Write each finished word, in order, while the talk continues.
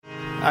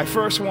I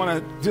first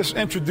want to just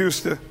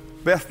introduce the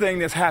best thing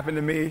that's happened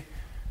to me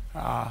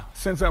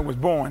since I was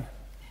born.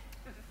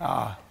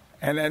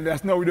 And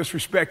that's no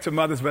disrespect to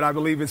mothers, but I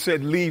believe it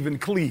said leave and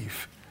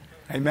cleave.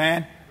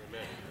 Amen.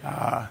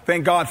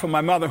 Thank God for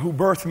my mother who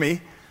birthed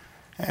me.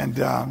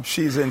 And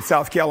she's in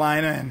South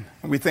Carolina,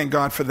 and we thank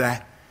God for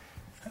that.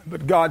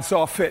 But God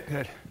saw fit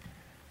that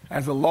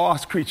as a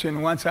lost creature,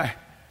 and once I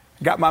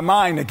got my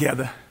mind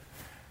together,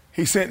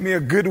 he sent me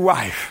a good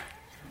wife.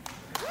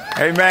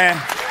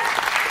 Amen.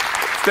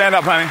 Stand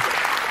up, honey.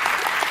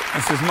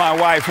 This is my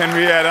wife,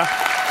 Henrietta.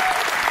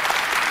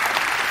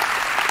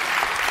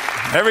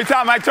 Every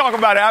time I talk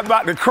about it, I'm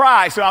about to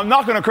cry, so I'm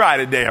not going to cry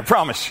today, I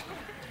promise you.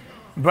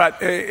 But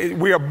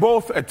we are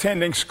both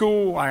attending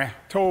school. I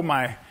told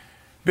my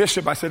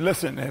bishop, I said,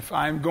 listen, if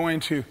I'm going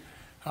to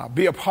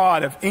be a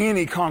part of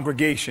any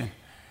congregation,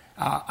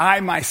 I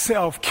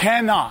myself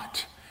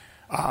cannot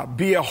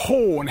be a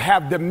whole and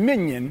have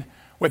dominion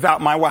without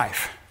my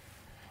wife.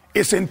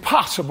 It's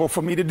impossible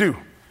for me to do.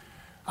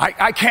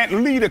 I can't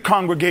lead a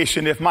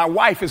congregation if my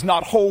wife is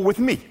not whole with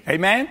me.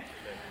 Amen?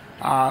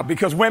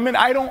 Because women,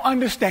 I don't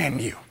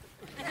understand you.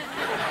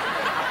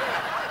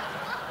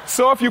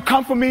 So if you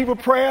come for me with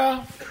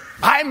prayer,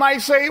 I might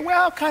say,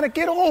 well, kind of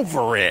get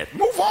over it.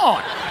 Move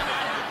on.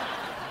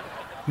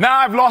 Now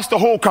I've lost the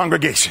whole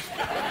congregation.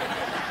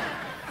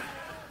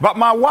 But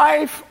my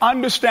wife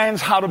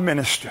understands how to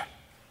minister.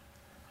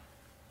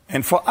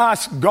 And for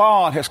us,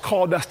 God has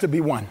called us to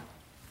be one.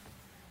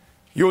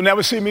 You'll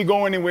never see me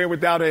go anywhere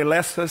without her,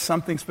 unless there's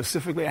something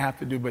specifically I have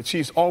to do. But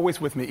she's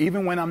always with me,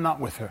 even when I'm not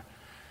with her.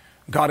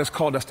 God has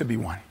called us to be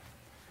one.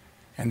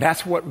 And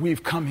that's what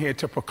we've come here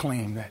to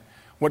proclaim, that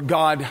what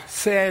God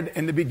said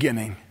in the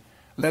beginning,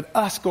 let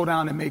us go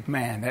down and make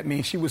man. That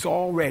means she was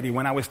already,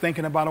 when I was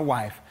thinking about a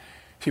wife,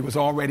 she was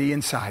already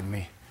inside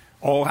me.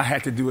 All I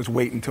had to do is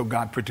wait until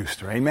God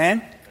produced her.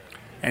 Amen?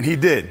 And he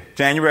did.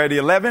 January the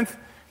 11th,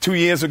 2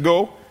 years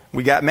ago,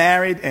 we got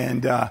married,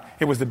 and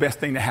it was the best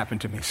thing that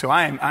happened to me. So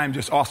I'm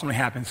just awesomely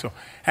happy. So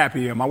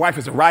happy. My wife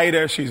is a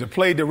writer. She's a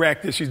play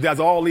director. She does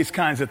all these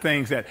kinds of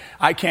things that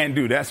I can't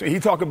do. He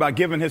talked about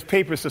giving his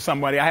papers to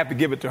somebody. I have to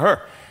give it to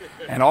her.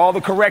 And all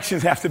the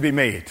corrections have to be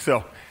made.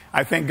 So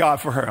I thank God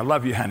for her. I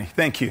love you, honey.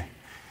 Thank you.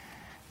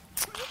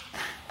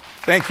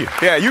 Thank you.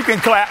 Yeah, you can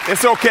clap.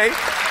 It's okay.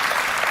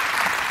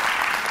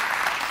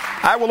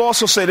 I will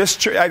also say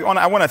this. I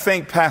want to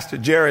thank Pastor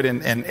Jared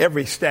and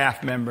every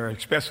staff member,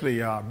 especially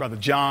Brother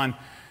John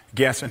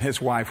Guess and his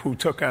wife, who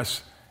took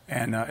us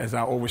and as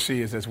our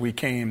overseers as we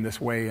came this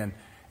way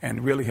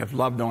and really have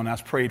loved on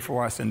us, prayed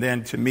for us. And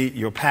then to meet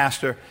your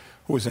pastor,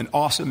 who is an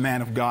awesome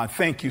man of God.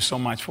 Thank you so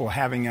much for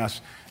having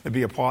us to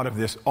be a part of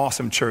this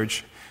awesome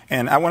church.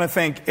 And I want to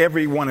thank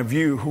every one of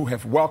you who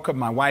have welcomed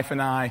my wife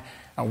and I.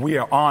 We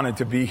are honored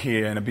to be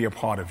here and to be a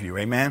part of you.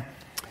 Amen.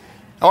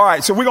 All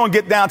right, so we're going to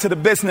get down to the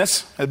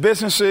business. The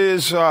business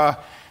is,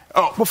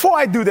 before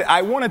I do that,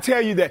 I want to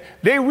tell you that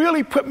they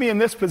really put me in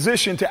this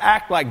position to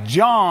act like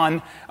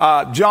John,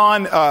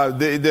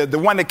 the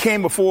one that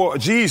came before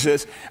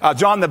Jesus,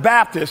 John the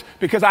Baptist,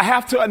 because I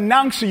have to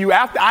announce to you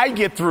after I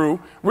get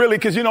through, really,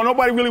 because,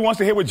 nobody really wants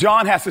to hear what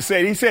John has to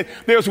say. He said,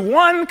 there's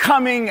one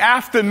coming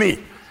after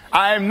me.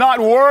 I am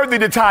not worthy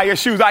to tie your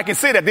shoes. I can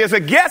say that. There's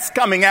a guest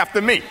coming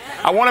after me.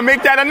 I want to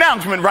make that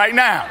announcement right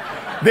now.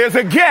 There's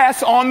a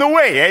guest on the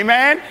way.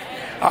 Amen.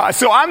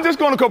 So I'm just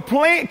going to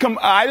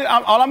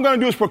all I'm going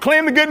to do is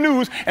proclaim the good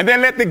news and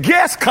then let the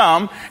guest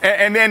come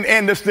and then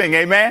end this thing.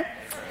 Amen.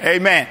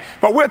 Amen.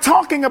 But we're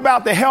talking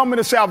about the helmet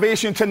of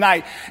salvation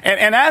tonight.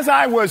 And as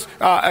I was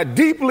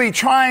deeply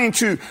trying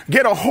to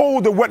get a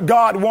hold of what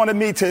God wanted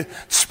me to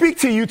speak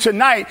to you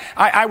tonight,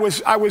 I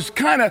was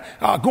kind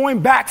of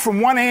going back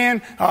from one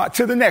end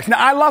to the next. Now,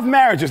 I love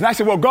marriages. And I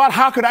said, well, God,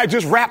 how could I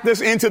just wrap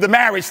this into the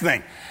marriage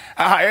thing?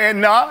 And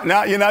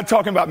no, you're not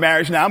talking about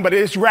marriage now, but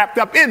it's wrapped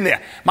up in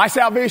there. My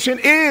salvation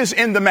is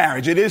in the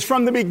marriage. It is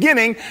from the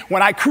beginning.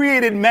 When I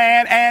created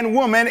man and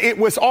woman, it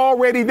was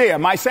already there.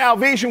 My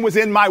salvation was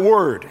in my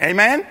word.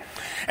 Amen.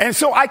 And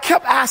so I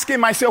kept asking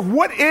myself,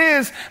 what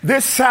is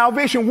this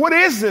salvation? What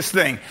is this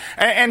thing?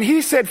 And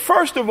he said,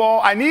 first of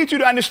all, I need you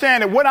to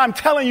understand that what I'm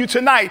telling you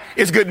tonight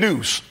is good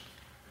news.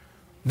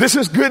 This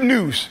is good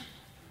news.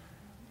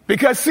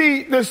 Because,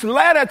 see, this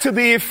letter to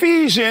the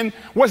Ephesians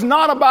was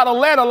not about a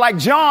letter like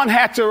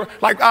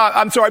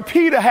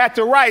Peter had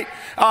to write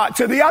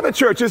to the other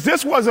churches.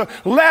 This was a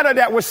letter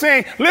that was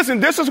saying, listen,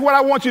 this is what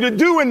I want you to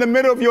do in the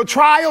middle of your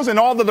trials and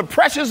all of the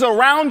pressures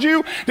around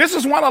you. This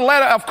is not a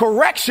letter of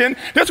correction.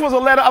 This was a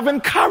letter of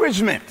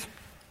encouragement.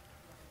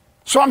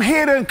 So I'm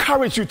here to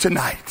encourage you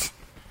tonight.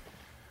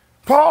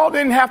 Paul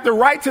didn't have to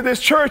write to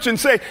this church and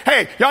say,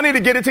 hey, y'all need to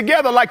get it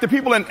together like the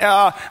people in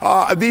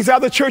these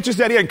other churches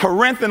that are in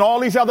Corinth and all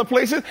these other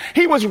places.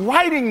 He was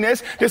writing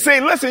this to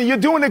say, listen, you're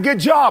doing a good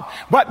job,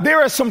 but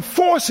there are some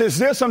forces,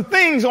 there's some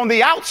things on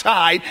the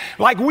outside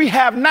like we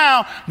have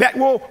now that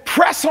will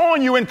press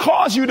on you and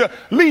cause you to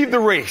leave the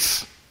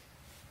race.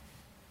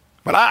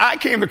 But I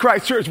came to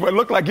Christ Church, but it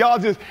looked like y'all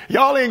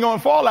ain't going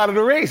to fall out of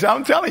the race.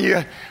 I'm telling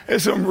you,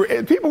 there's some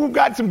people who've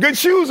got some good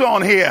shoes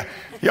on here.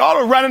 Y'all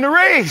are running the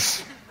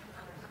race.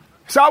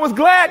 So I was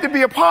glad to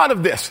be a part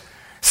of this.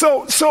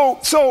 So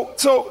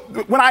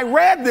when I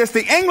read this,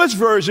 the English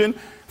version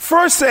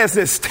first says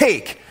this,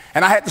 take.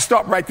 And I had to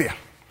stop right there.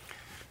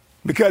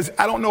 Because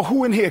I don't know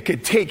who in here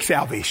could take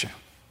salvation.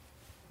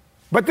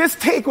 But this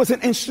take was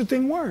an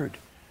interesting word.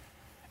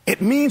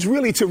 It means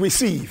really to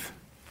receive,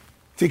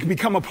 to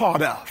become a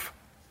part of.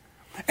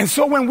 And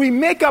so when we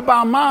make up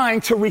our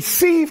mind to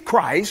receive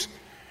Christ,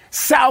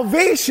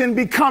 salvation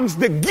becomes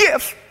the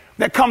gift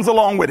that comes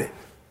along with it.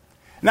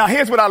 Now,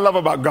 here's what I love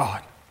about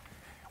God.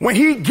 When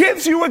he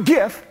gives you a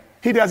gift,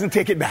 he doesn't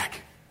take it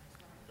back.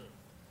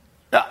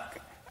 Now,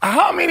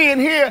 how many in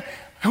here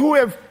who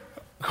have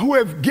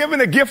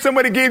given a gift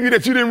somebody gave you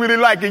that you didn't really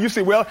like, and you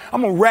say, well,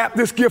 I'm going to wrap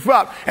this gift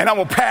up and I'm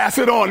going to pass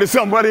it on to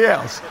somebody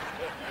else?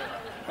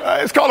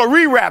 It's called a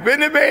rewrap,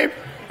 isn't it, babe?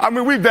 I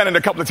mean, we've done it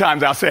a couple of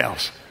times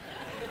ourselves.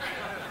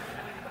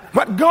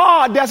 But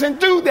God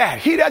doesn't do that.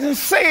 He doesn't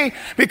say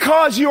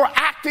because you're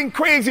acting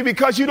crazy,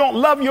 because you don't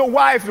love your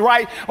wife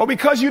right, or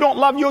because you don't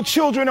love your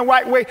children the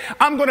right way,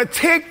 I'm going to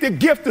take the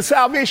gift of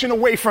salvation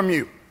away from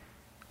you.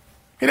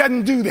 He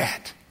doesn't do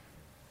that.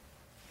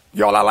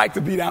 Y'all, I like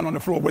to be down on the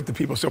floor with the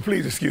people, so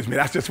please excuse me.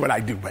 That's just what I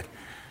do. But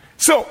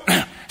so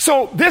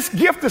this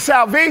gift of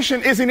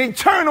salvation is an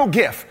eternal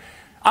gift.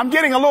 I'm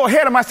getting a little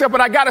ahead of myself, but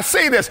I got to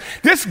say this.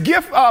 This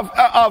gift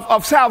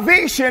of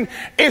salvation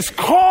is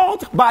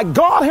called by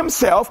God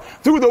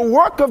himself through the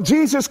work of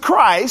Jesus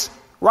Christ,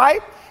 right?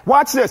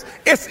 Watch this.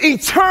 It's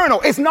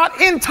eternal. It's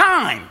not in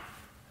time.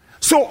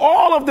 So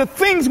all of the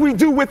things we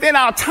do within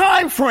our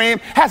time frame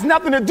has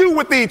nothing to do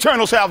with the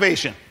eternal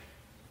salvation.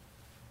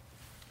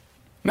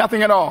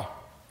 Nothing at all.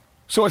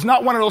 So it's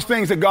not one of those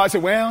things that God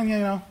said, well, you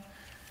know,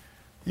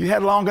 you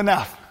had long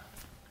enough.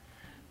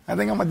 I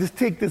think I'm going to just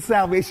take this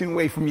salvation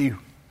away from you.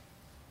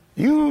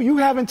 You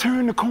haven't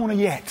turned the corner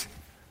yet.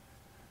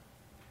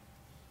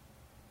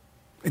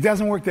 It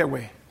doesn't work that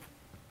way.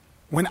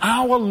 When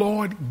our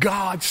Lord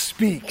God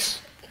speaks,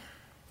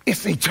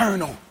 it's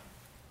eternal.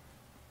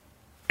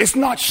 It's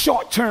not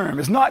short term.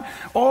 It's not,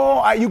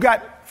 you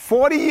got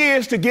 40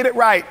 years to get it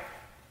right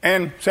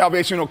and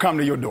salvation will come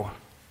to your door.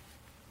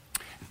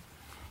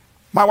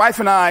 My wife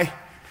and I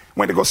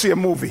went to go see a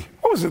movie.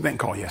 What was the thing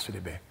called yesterday,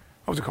 babe?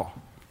 What was it called?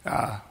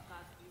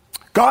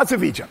 Gods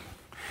of Egypt.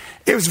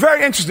 It was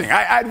very interesting.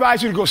 I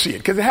advise you to go see it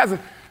because it has a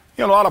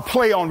lot of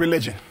play on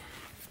religion.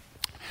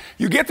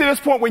 You get to this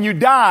point when you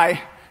die,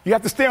 you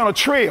have to stay on a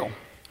trail.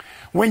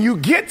 When you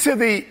get to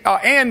the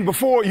end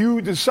before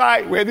you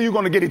decide whether you're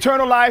going to get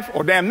eternal life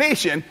or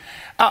damnation,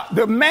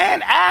 the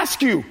man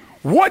asks you,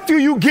 what do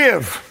you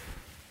give?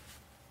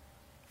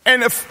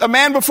 And if a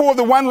man before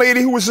the one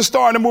lady who was the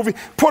star in the movie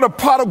put a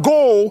pot of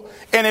gold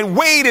and it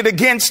weighed it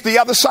against the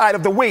other side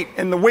of the weight,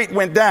 and the weight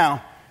went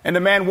down. And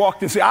the man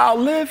walked and said, I'll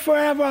live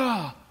forever.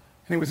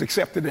 And he was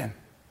accepted in.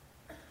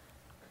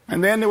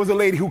 And then there was a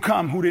lady who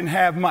didn't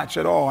have much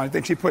at all. I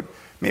think she put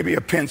maybe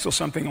a pence or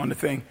something on the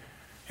thing.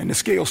 And the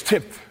scales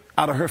tipped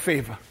out of her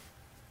favor.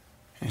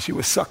 And she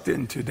was sucked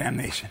into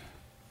damnation.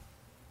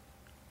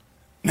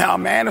 Now,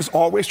 man is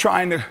always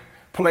trying to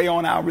play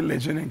on our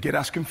religion and get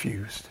us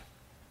confused.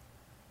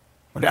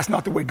 But that's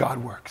not the way God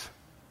works.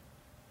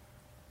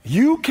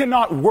 You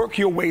cannot work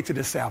your way to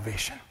the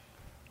salvation.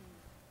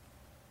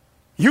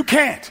 You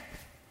can't.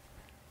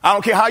 I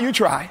don't care how you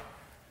try.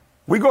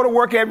 We go to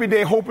work every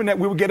day hoping that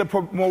we will get a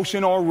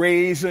promotion or a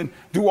raise and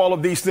do all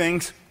of these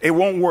things. It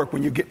won't work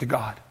when you get to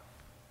God.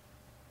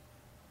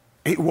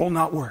 It will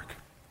not work.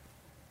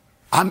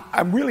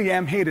 I really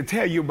am here to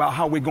tell you about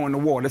how we're going to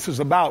war. This is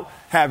about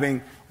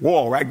having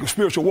war, right?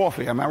 Spiritual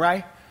warfare, am I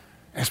right?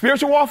 And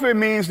spiritual warfare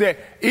means that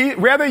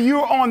whether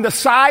you're on the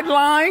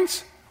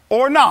sidelines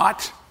or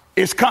not,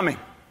 it's coming.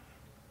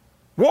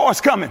 War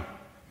is coming.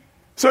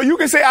 So you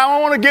can say, I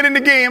don't want to get in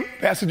the game.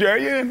 Pastor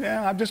Jerry,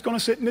 yeah, I'm just going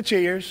to sit in the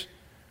chairs.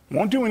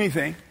 Won't do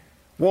anything.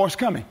 War's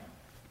coming.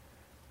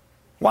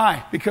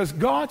 Why? Because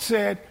God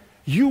said,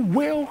 you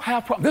will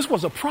have problems. This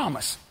was a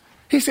promise.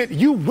 He said,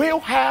 you will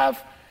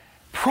have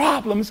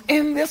problems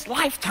in this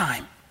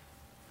lifetime.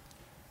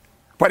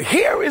 But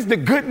here is the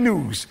good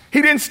news.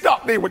 He didn't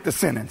stop there with the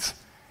sentence.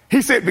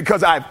 He said,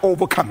 because I've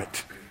overcome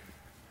it.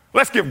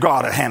 Let's give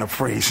God a hand of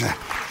praise.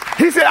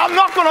 He said, I'm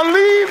not going to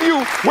leave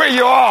you where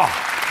you are.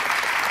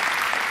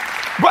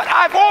 But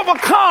I've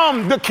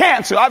overcome the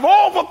cancer. I've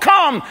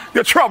overcome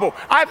the trouble.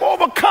 I've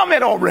overcome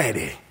it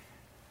already.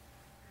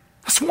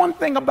 That's one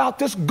thing about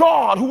this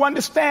God who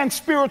understands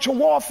spiritual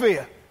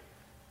warfare.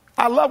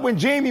 I love when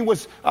Jamie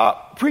was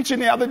preaching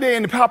the other day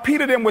and how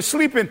Peter them was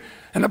sleeping.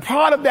 And the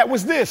part of that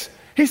was this.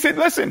 He said,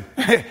 listen,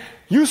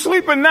 you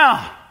sleeping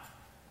now.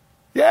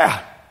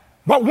 Yeah.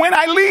 But when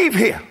I leave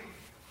here,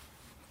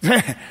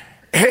 there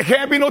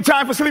can't be no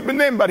time for sleeping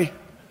then, buddy.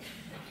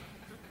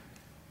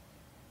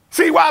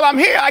 See, while I'm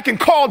here, I can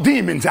call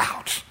demons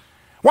out.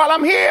 While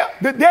I'm here,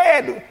 the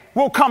dead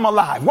will come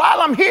alive.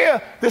 While I'm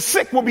here, the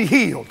sick will be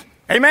healed.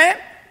 Amen?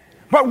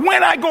 But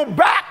when I go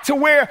back to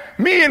where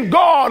me and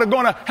God are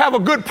going to have a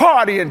good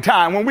party in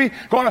time, when we're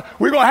going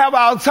to have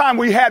our time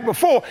we had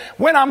before,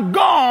 when I'm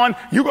gone,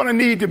 you're going to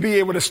need to be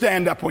able to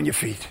stand up on your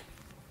feet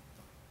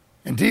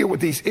and deal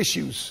with these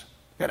issues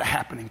that are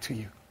happening to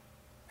you.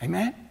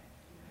 Amen?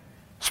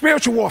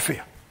 Spiritual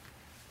warfare.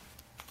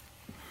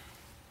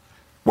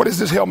 What is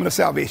this helmet of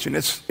salvation?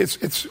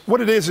 It's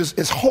what it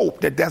is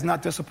hope that does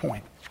not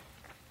disappoint.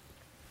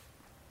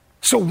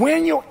 So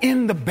when you're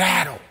in the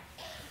battle,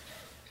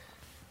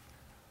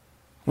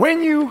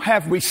 when you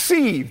have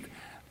received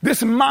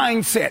this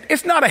mindset,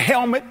 it's not a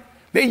helmet.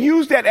 They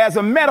use that as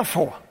a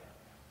metaphor.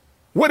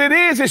 What it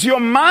is your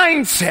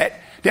mindset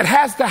that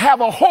has to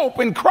have a hope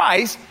in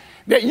Christ,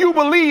 that you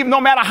believe no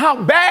matter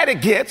how bad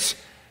it gets,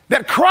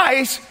 that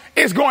Christ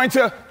is going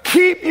to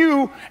keep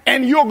you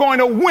and you're going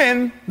to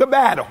win the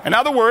battle. In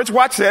other words,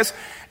 watch this.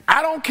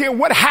 I don't care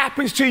what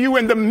happens to you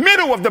in the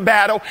middle of the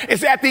battle.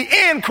 It's at the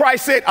end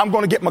Christ said, I'm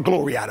going to get my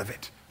glory out of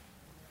it.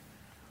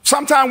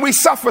 Sometimes we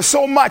suffer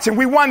so much and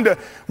we wonder,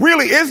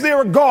 really, is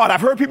there a God?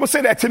 I've heard people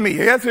say that to me.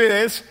 Yes, it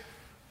is.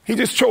 He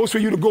just chose for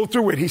you to go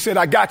through it. He said,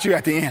 I got you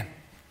at the end.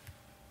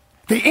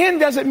 The end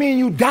doesn't mean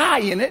you die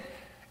in it.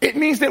 It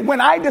means that when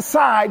I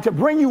decide to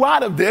bring you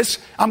out of this,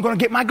 I'm going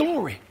to get my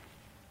glory.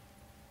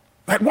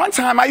 At one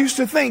time, I used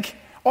to think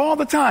all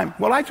the time,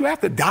 well, I do have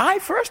to die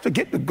first to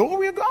get the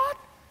glory of God?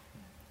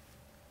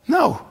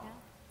 No.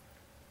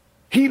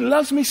 He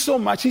loves me so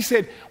much. He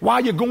said,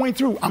 while you're going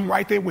through, I'm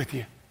right there with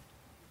you.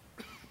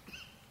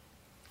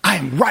 I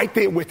am right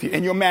there with you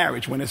in your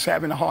marriage when it's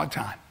having a hard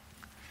time.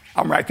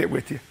 I'm right there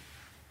with you.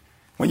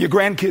 When your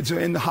grandkids are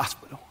in the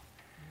hospital,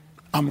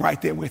 I'm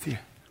right there with you.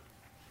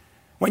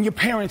 When your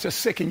parents are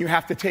sick and you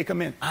have to take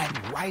them in, I'm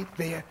right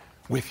there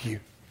with you.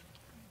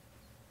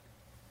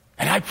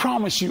 And I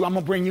promise you, I'm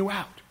going to bring you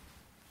out.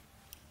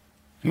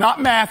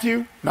 Not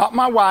Matthew, not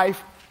my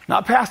wife,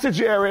 not Pastor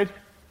Jared.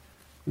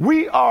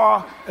 We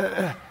are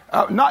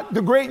not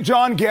the great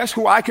John Guest,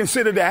 who I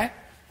consider that.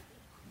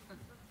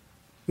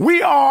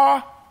 We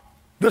are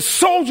the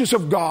soldiers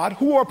of God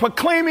who are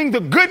proclaiming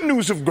the good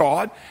news of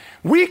God.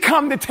 We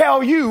come to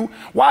tell you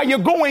while you're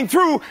going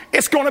through,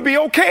 it's going to be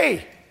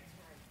okay.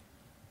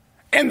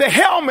 And the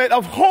helmet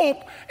of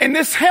hope, and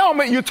this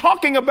helmet you're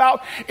talking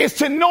about, is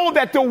to know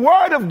that the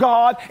word of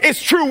God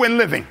is true and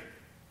living.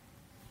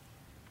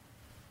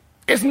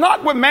 It's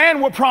not what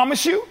man will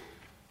promise you.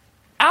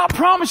 I'll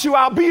promise you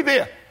I'll be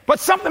there. But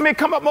something may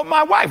come up with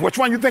my wife. Which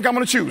one you think I'm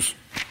going to choose?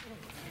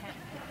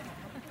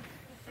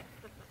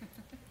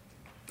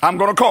 I'm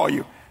going to call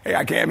you. Hey,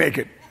 I can't make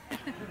it.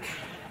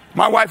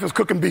 My wife is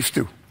cooking beef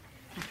stew.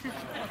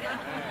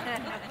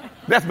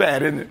 That's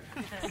bad, isn't it?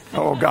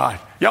 Oh, God.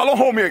 Y'all don't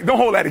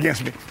hold that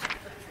against me.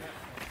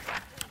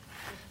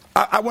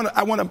 I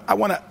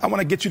want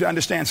to get you to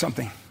understand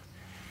something.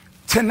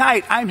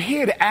 Tonight, I'm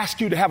here to ask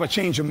you to have a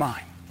change of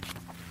mind.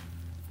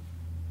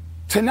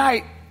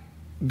 Tonight,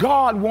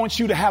 God wants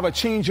you to have a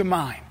change of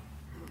mind.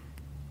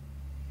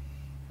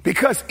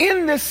 Because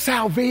in this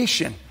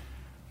salvation,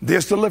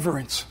 there's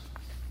deliverance.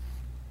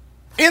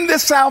 In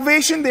this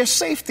salvation, there's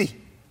safety.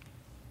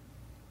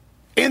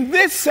 In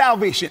this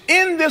salvation,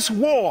 in this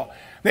war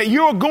that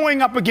you're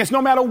going up against,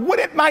 no matter what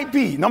it might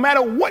be, no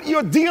matter what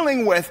you're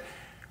dealing with,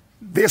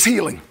 there's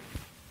healing.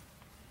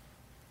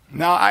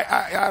 Now,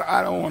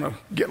 I don't want to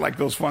get like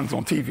those ones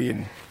on TV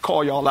and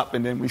call y'all up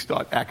and then we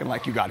start acting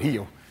like you got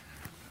healed.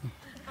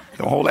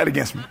 Don't hold that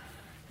against me.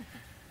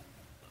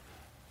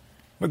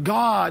 But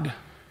God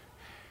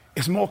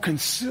is more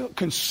concerned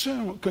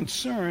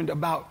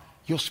about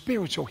your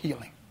spiritual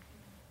healing.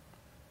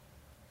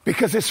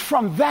 Because it's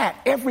from that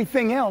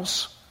everything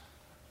else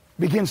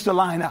begins to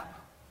line up.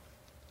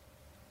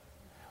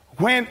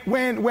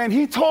 When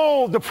he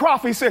told the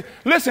prophet, he said,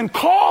 listen,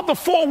 call the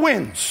four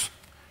winds.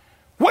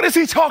 What is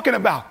he talking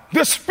about?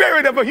 The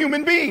spirit of a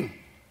human being.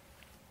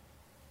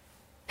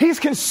 He's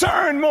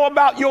concerned more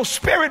about your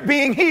spirit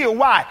being healed.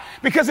 Why?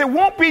 Because it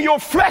won't be your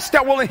flesh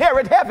that will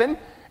inherit heaven.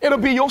 It'll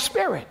be your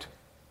spirit.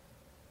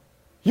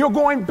 You're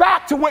going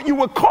back to what you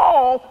were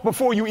called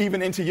before you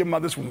even enter your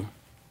mother's womb.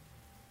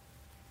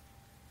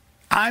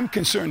 I'm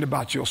concerned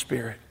about your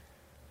spirit.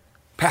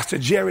 Pastor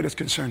Jared is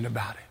concerned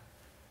about it.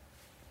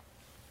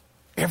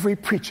 Every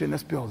preacher in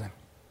this building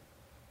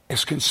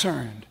is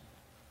concerned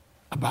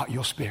about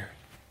your spirit.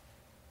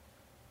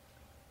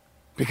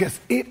 Because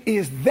it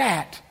is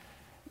that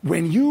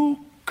when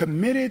you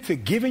committed to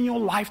giving your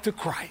life to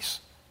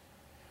Christ,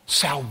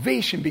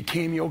 salvation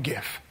became your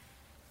gift.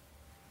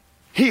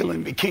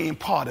 Healing became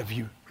part of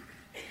you.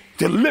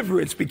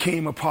 Deliverance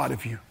became a part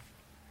of you.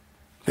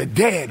 The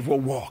dead will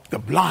walk, the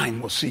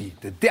blind will see,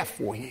 the deaf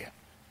will hear.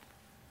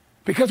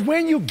 Because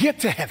when you get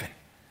to heaven,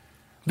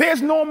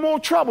 there's no more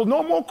trouble,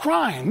 no more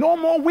crying, no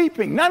more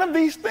weeping. None of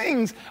these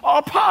things are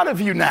a part of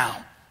you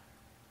now.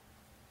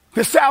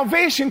 The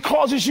salvation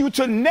causes you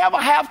to never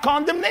have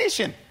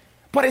condemnation,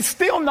 but it's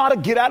still not a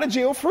get out of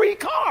jail free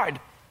card.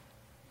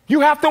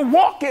 You have to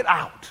walk it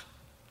out.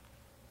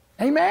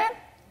 Amen?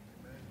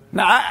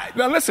 Now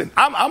listen,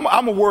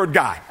 I'm a word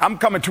guy. I'm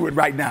coming to it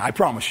right now, I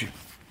promise you.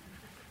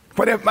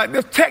 But if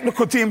the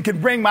technical team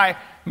can bring my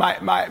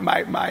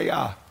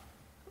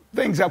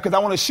things up, because I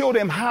want to show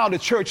them how the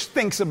church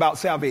thinks about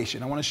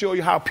salvation. I want to show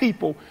you how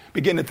people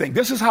begin to think.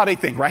 This is how they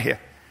think right here.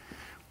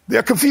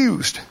 They're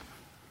confused.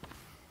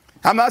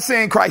 I'm not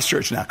saying Christ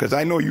Church now, because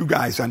I know you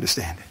guys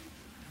understand it.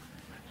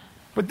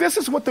 But this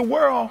is what the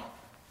world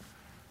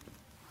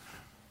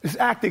is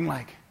acting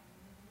like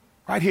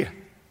right here.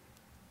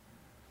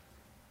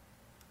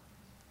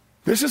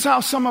 This is how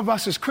some of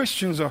us as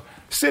Christians are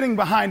sitting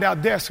behind our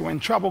desks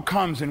when trouble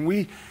comes and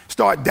we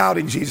start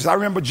doubting Jesus. I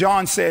remember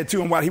John said to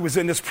him while he was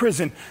in this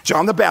prison,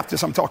 John the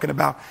Baptist I'm talking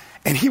about,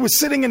 and he was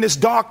sitting in this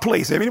dark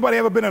place. Have anybody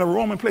ever been in a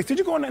Roman place? Did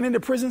you go into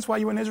prisons while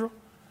you were in Israel?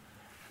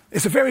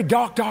 It's a very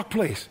dark, dark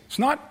place. It's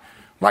not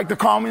like the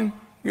common,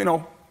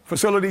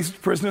 facilities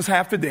prisoners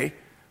have today,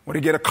 where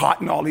they get a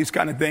cot and all these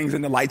kind of things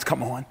and the lights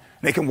come on.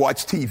 They can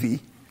watch TV.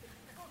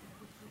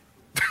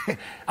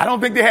 I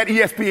don't think they had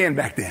ESPN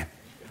back then.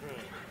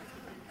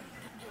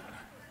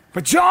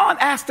 But John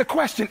asked the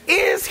question,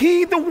 is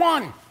he the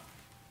one?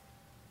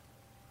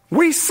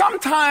 We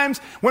sometimes,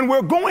 when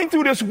we're going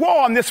through this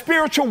war and this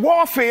spiritual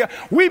warfare,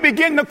 we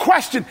begin to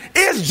question,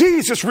 is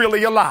Jesus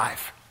really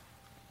alive?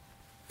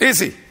 Is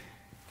he?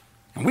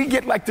 And we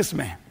get like this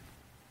man.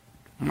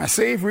 Am I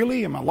saved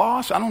really? Am I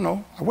lost? I don't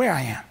know where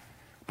I am.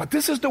 But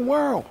this is the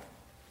world.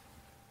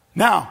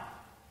 Now,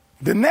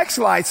 the next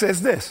slide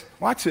says this.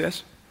 Watch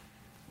this.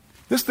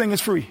 This thing is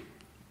free.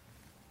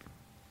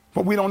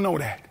 But we don't know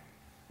that.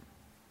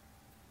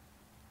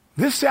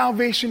 This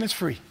salvation is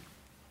free.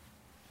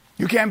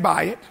 You can't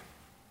buy it.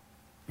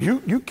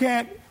 You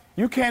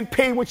can't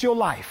pay with your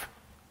life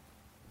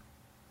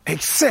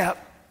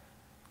except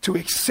to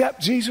accept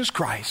Jesus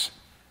Christ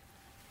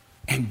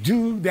and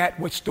do that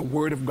which the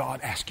Word of God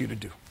asks you to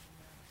do.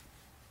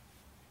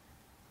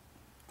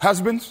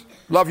 Husbands,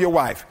 love your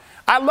wife.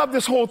 I love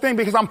this whole thing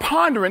because I'm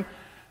pondering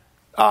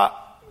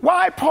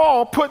why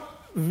Paul put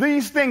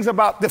these things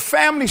about the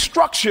family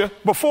structure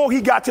before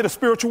he got to the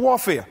spiritual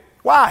warfare.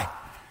 Why?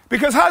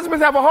 Because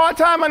husbands have a hard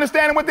time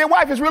understanding what their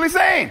wife is really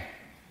saying.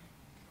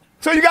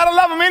 So you got to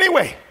love them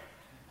anyway.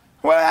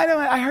 Well,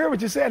 I heard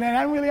what you said, and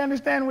I don't really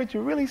understand what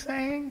you're really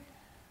saying.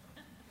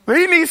 But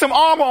he needs some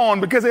armor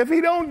on, because if he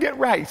don't get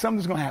right,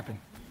 something's going to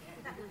happen.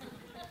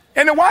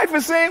 And the wife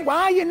is saying,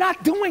 why are you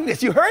not doing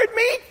this? You heard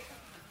me?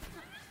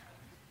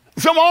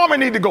 Some armor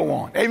need to go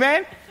on.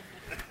 Amen?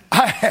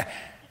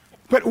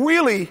 But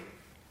really,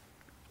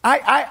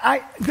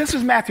 this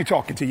is Matthew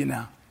talking to you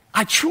now.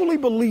 I truly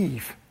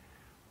believe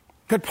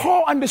that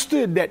Paul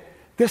understood that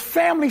this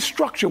family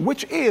structure,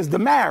 which is the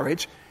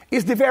marriage,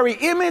 is the very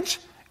image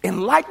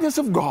and likeness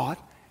of God.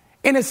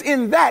 And it's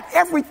in that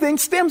everything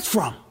stems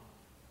from.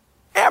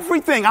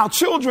 Everything, our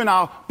children,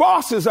 our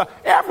bosses,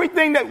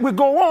 everything that will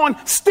go on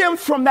stems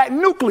from that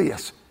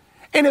nucleus.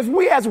 And if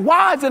we as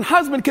wives and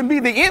husbands can be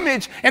the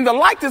image and the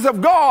likeness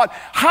of God,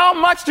 how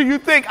much do you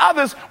think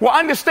others will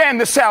understand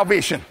this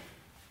salvation?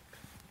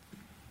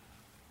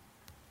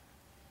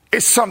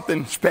 It's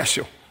something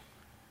special.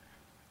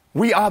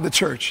 We are the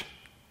church.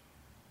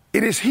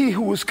 It is he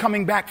who is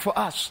coming back for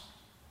us.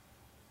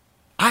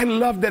 I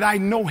love that I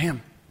know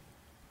him.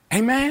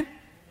 Amen.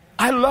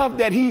 I love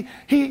that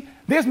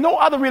there's no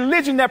other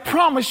religion that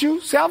promises you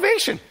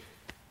salvation.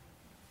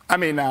 I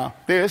mean, now,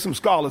 there's some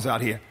scholars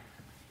out here.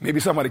 Maybe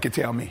somebody could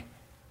tell me.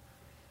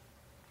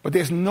 But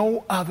there's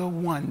no other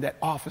one that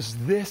offers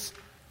this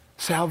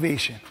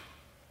salvation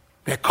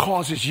that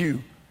causes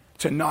you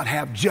to not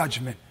have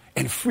judgment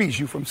and frees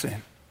you from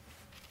sin.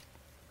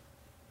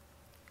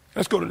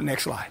 Let's go to the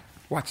next slide.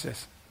 Watch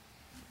this.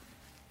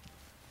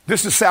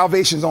 This is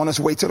salvation's on its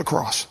way to the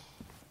cross.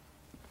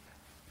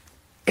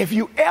 If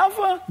you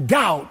ever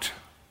doubt,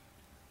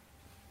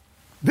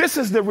 this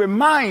is the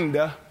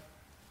reminder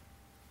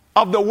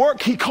of the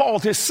work he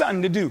called his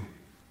son to do.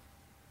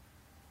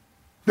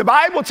 The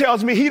Bible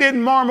tells me he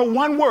didn't murmur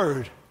one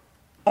word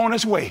on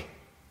his way.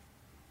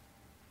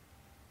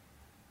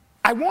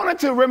 I wanted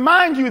to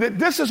remind you that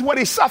this is what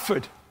he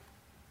suffered,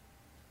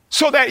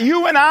 so that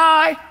you and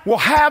I will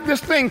have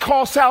this thing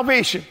called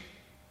salvation.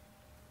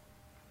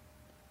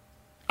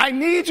 I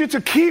need you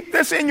to keep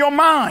this in your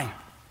mind,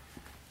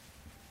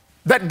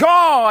 that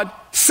God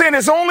sent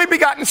his only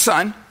begotten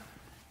son,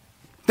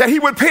 that he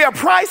would pay a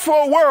price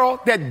for a world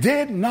that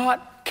did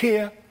not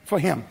care for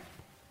him.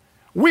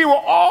 We were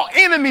all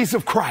enemies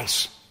of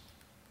Christ.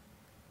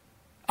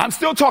 I'm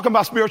still talking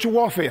about spiritual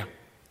warfare.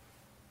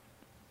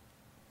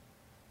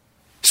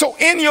 So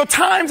in your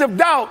times of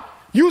doubt,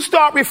 you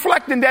start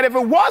reflecting that if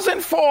it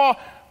wasn't for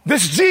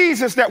this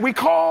Jesus that we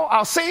call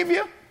our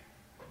Savior,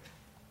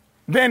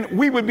 then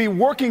we would be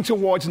working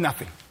towards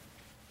nothing.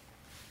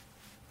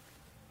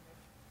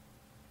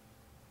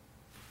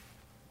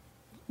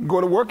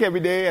 Go to work every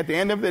day. At the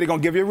end of it, they're going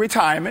to give you a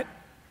retirement.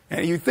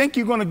 And you think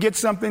you're going to get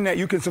something that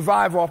you can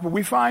survive off, but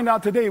we find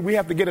out today we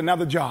have to get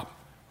another job.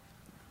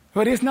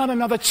 But it's not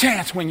another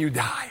chance when you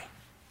die.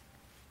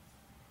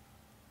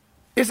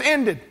 It's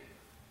ended.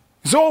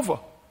 It's over.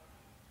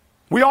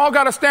 We all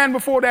got to stand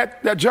before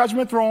that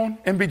judgment throne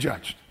and be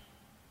judged.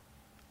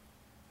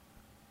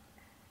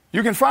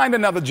 You can find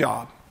another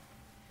job.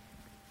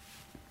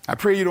 I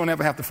pray you don't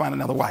ever have to find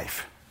another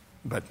wife.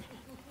 But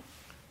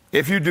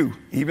if you do,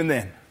 even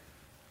then.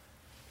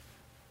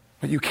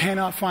 But you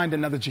cannot find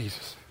another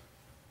Jesus.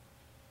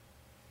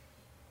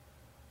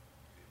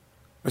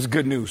 It's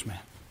good news, man.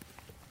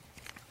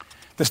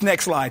 This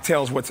next slide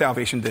tells what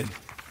salvation did.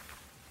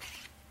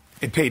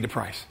 It paid the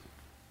price.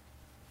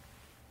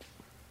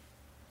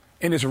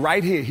 And it's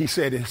right here, he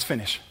said, it's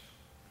finished.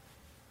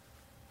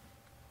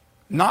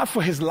 Not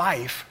for his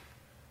life.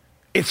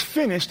 It's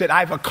finished that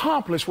I've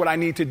accomplished what I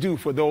need to do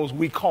for those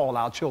we call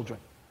our children.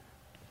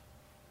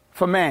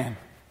 For man.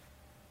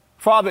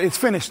 Father, it's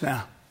finished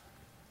now.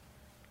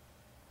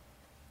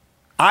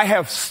 I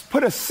have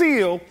put a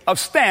seal of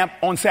stamp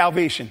on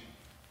salvation.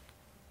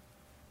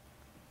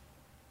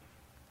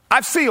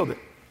 I've sealed it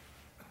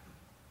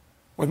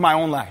with my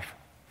own life.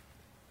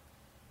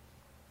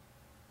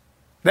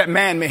 That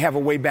man may have a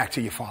way back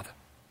to you, Father.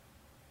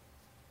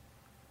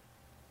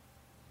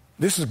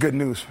 This is good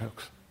news,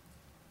 folks.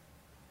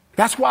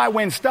 That's why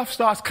when stuff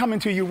starts coming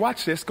to you,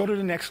 watch this, go to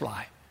the next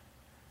slide.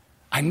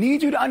 I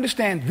need you to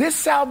understand this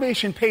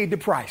salvation paid the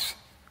price.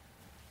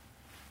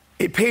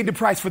 It paid the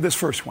price for this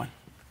first one.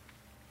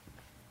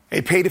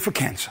 It paid it for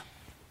cancer.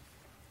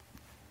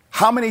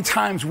 How many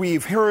times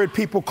we've heard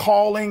people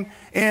calling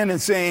in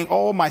and saying,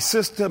 oh, my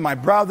sister, my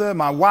brother,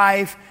 my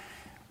wife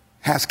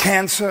has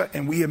cancer,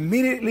 and we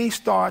immediately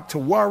start to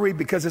worry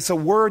because it's a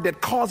word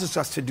that causes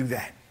us to do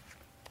that.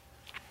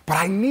 But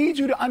I need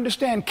you to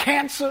understand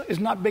cancer is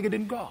not bigger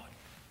than God.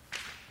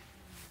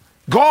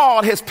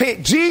 God has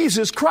paid,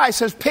 Jesus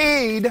Christ has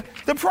paid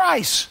the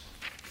price.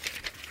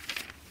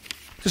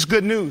 This is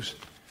good news.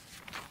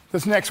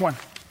 This next one,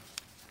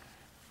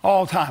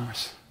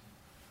 Alzheimer's.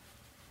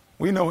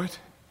 We know it.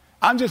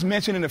 I'm just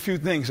mentioning a few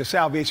things that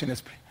salvation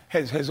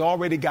has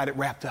already got it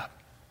wrapped up.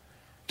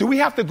 Do we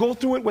have to go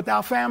through it with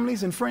our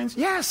families and friends?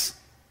 Yes.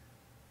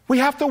 We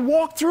have to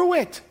walk through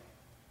it.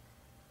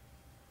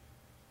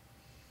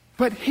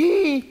 But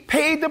he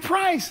paid the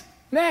price.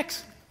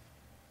 Next.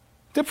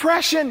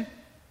 Depression.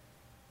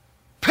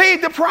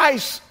 Paid the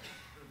price.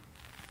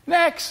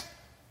 Next.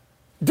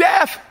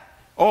 Death.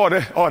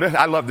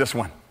 I love this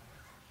one.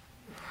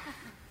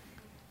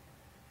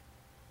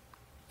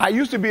 I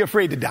used to be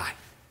afraid to die.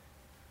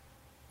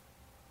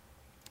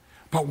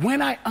 But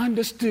when I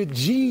understood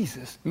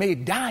Jesus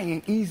made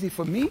dying easy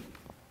for me,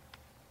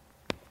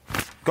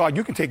 God,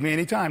 you can take me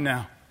anytime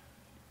now.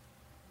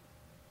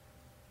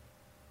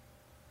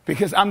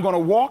 Because I'm going to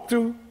walk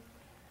through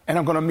and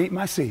I'm going to meet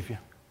my Savior.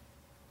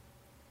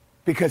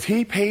 Because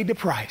he paid the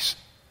price.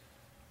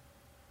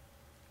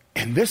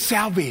 And this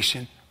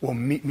salvation will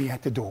meet me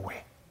at the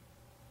doorway.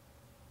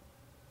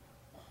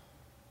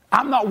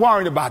 I'm not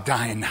worried about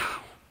dying now.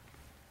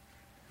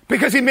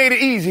 Because he made it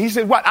easy. He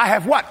said, what? I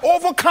have what?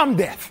 Overcome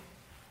death.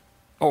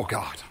 Oh,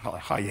 God.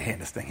 How you hand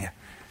this thing here?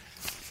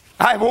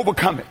 I have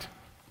overcome it.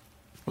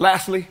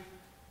 Lastly,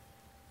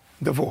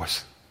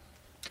 divorce.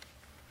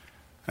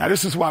 Now,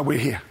 this is why we're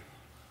here.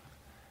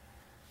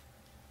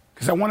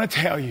 Because I want to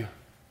tell you,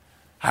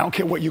 I don't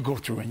care what you go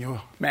through in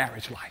your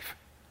marriage life.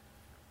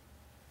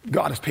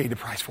 God has paid the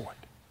price for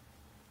it.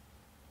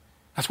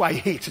 That's why he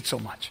hates it so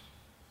much.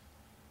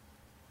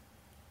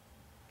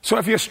 So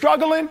if you're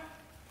struggling,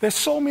 there's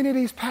so many of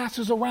these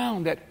pastors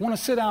around that want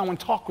to sit down and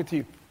talk with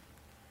you.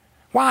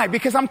 Why?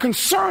 Because I'm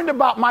concerned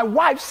about my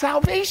wife's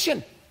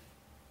salvation.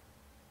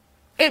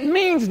 It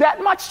means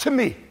that much to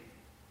me.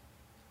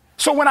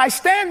 So when I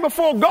stand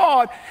before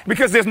God,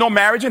 because there's no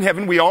marriage in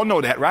heaven, we all know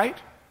that, right?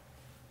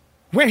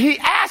 When he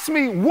asks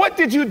me, what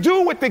did you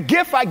do with the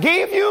gift I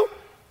gave you?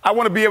 I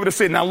want to be able to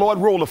say, now, Lord,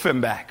 roll the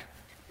film back.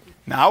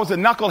 Now, I was a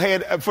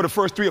knucklehead for the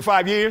first 3 or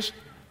 5 years.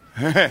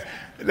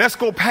 Let's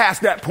go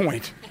past that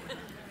point.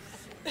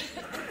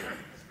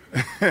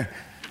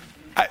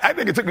 I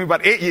think it took me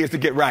about 8 years to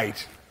get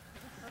right.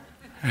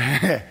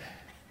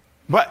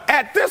 But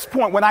at this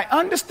point, when I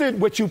understood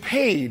what you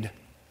paid,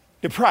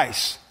 the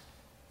price,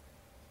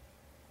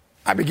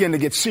 I began to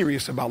get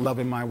serious about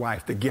loving my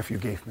wife, the gift you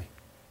gave me.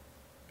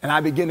 And I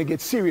began to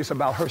get serious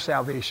about her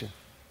salvation.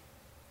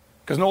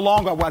 Because no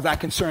longer was I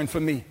concerned for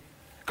me.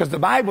 Because the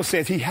Bible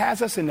says he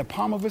has us in the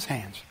palm of his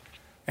hands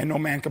and no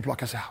man can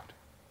pluck us out.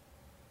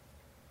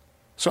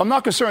 So I'm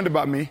not concerned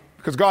about me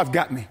because God's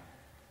got me.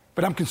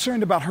 But I'm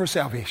concerned about her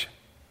salvation.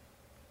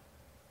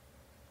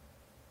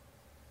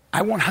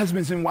 I want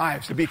husbands and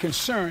wives to be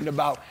concerned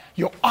about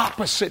your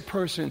opposite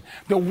person.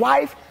 The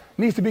wife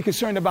needs to be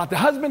concerned about the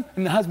husband,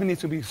 and the husband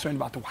needs to be concerned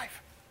about the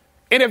wife.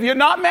 And if you're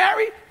not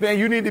married, then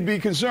you need to be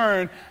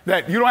concerned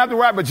that you don't have to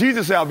worry about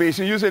Jesus'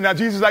 salvation. You say, now,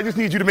 Jesus, I just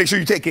need you to make sure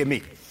you take care of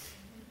me.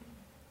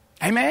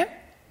 Amen?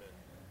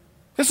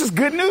 This is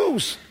good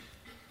news.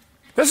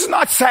 This is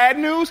not sad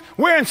news.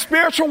 We're in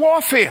spiritual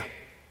warfare.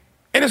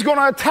 And it's going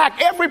to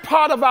attack every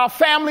part of our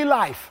family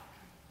life.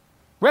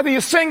 Whether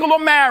you're single or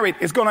married,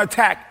 it's going to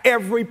attack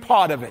every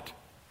part of it.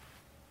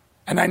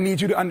 And I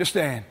need you to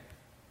understand,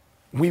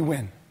 we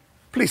win.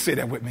 Please say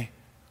that with me.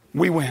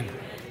 We win.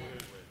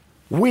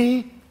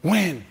 We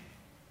win.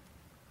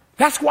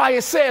 That's why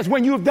it says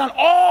when you've done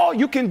all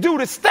you can do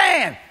to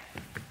stand,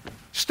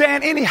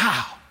 stand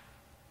anyhow.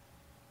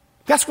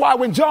 That's why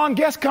when John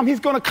Guest comes, he's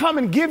going to come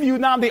and give you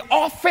now the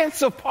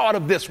offensive part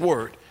of this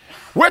word.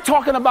 We're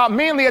talking about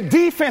mainly a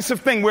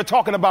defensive thing we're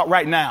talking about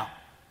right now.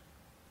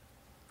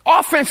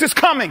 Offense is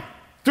coming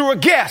through a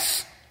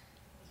guest.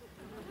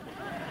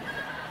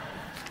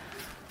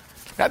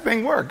 That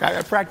thing worked.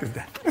 I practiced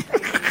that.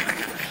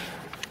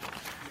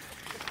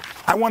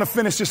 I want to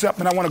finish this up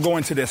and I want to go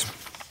into this.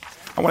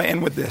 I want to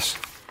end with this.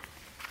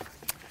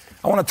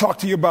 I want to talk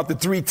to you about the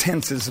 3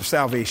 tenses of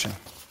salvation,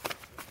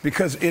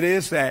 because it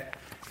is that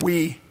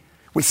we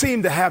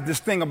seem to have this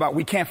thing about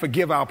we can't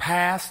forgive our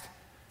past.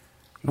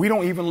 We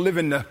don't even live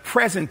in the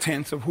present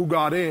tense of who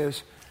God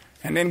is.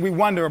 And then we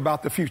wonder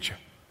about the future.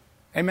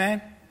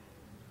 Amen?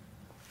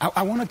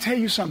 I want to tell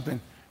you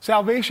something.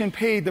 Salvation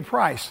paid the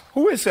price.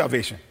 Who is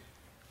salvation?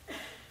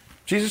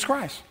 Jesus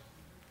Christ.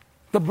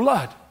 The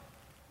blood.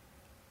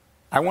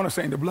 I want to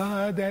sing the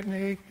blood that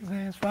makes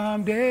sense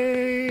from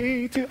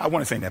day to... I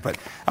want to sing that, but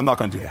I'm not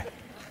going to do that.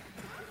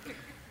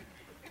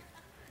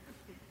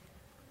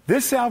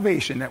 This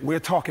salvation that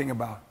we're talking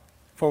about,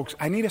 folks,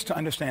 I need us to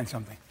understand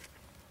something.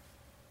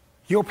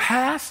 Your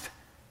past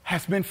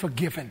has been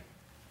forgiven.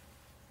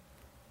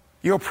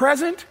 Your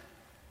present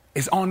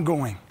is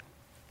ongoing.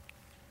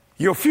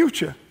 Your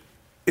future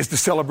is the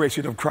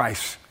celebration of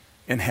Christ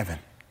in heaven.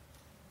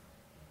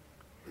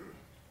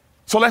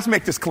 So let's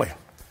make this clear,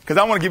 because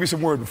I want to give you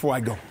some word before I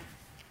go.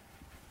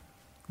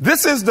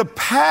 This is the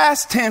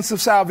past tense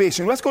of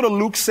salvation. Let's go to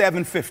Luke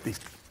 7:50.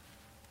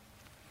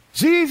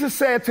 Jesus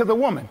said to the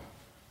woman,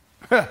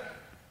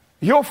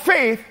 your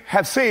faith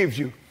has saved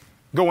you.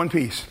 Go in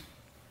peace.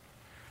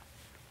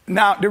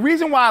 Now, the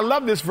reason why I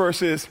love this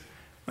verse is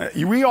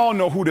we all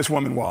know who this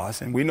woman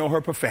was, and we know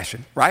her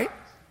profession, right?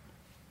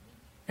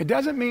 It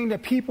doesn't mean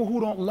that people who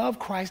don't love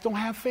Christ don't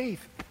have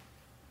faith.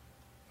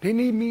 They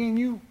need me and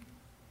you.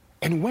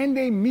 And when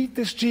they meet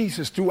this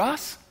Jesus through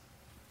us,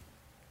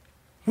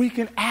 we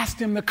can ask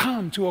them to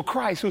come to a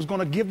Christ who's going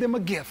to give them a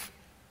gift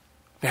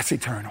that's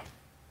eternal.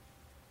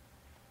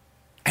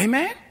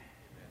 Amen?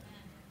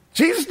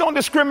 Jesus don't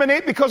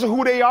discriminate because of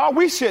who they are.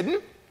 We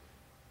shouldn't.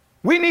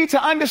 We need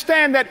to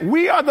understand that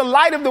we are the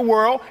light of the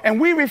world and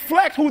we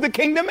reflect who the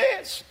kingdom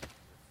is.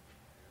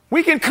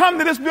 We can come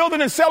to this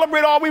building and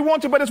celebrate all we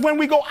want to, but it's when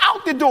we go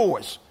out the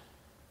doors,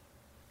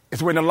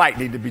 it's when the light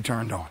needs to be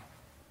turned on.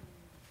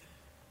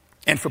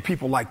 And for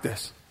people like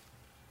this,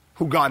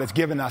 who God has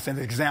given us an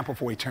example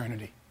for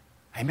eternity.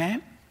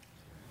 Amen?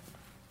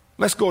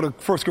 Let's go to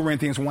 1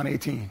 Corinthians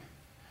 1:18.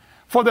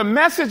 For the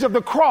message of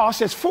the cross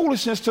is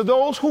foolishness to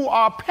those who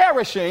are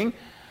perishing,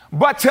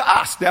 but to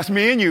us, that's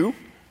me and you,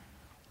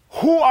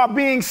 who are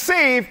being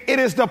saved, it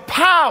is the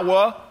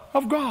power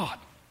of God.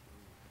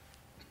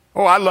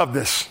 Oh, I love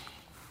this.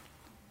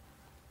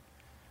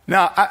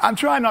 Now, I'm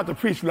trying not to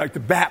preach like the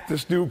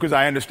Baptists do, because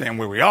I understand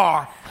where we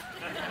are.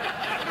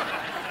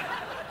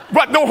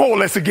 But don't hold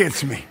this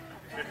against me.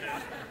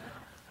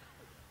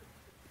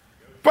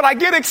 But I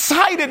get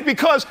excited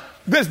because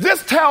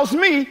this tells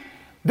me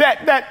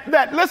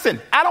that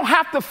listen, I don't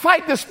have to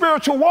fight the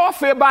spiritual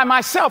warfare by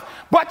myself,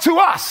 but to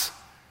us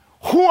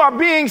who are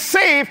being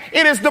saved,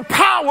 it is the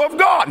power of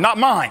God, not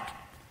mine.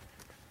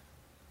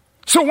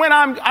 So when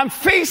I'm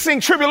facing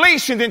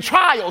tribulations and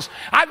trials,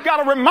 I've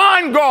got to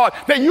remind God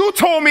that you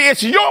told me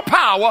it's your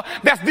power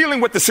that's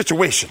dealing with the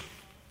situation,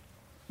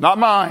 not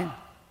mine.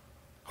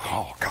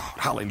 Oh, God,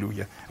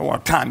 hallelujah. Our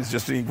time is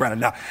just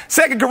running out.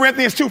 2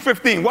 Corinthians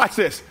 2:15, watch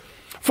this.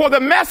 For the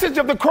message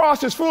of the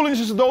cross is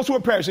foolishness to those who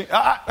are perishing.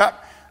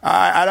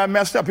 I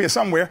messed up here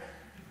somewhere.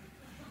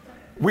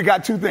 We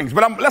got 2 things,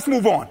 but let's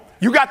move on.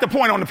 You got the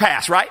point on the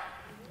past, right?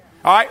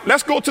 All right,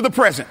 let's go to the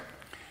present.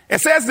 It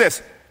says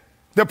this,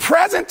 the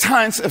present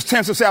tense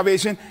of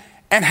salvation,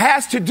 and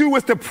has to do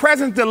with the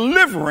present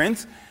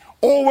deliverance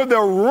over the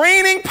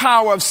reigning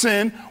power of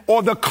sin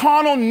or the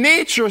carnal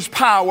nature's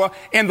power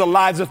in the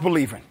lives of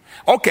believers.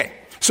 Okay,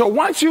 so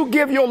once you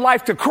give your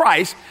life to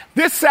Christ,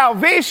 this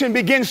salvation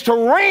begins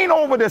to reign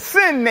over the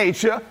sin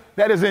nature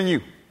that is in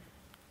you.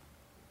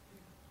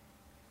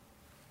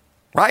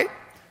 Right?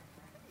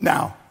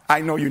 Now,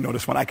 I know you know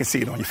this one. I can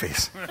see it on your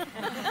face.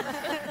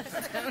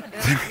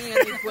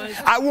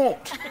 I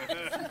won't.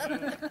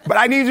 But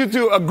I need you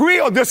to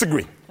agree or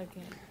disagree.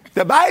 Okay.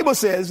 The Bible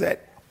says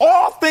that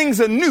all things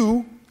are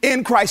new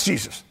in Christ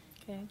Jesus.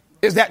 Okay.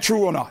 Is that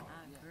true or not?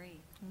 I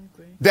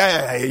agree.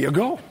 There you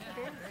go.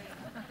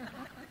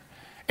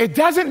 It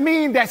doesn't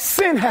mean that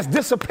sin has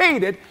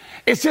dissipated.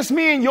 It's just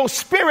meaning your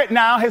spirit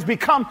now has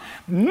become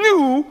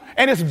new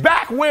and it's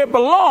back where it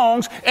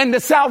belongs, and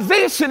the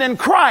salvation in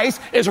Christ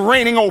is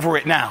reigning over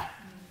it now.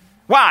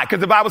 Why? Because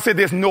the Bible said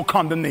there's no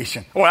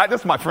condemnation. Oh,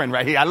 that's my friend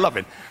right here. I love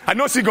it. I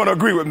know she's going to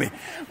agree with me.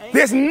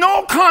 There's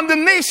no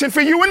condemnation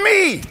for you and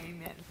me.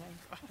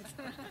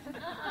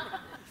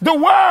 The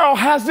world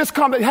has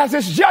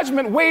this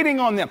judgment waiting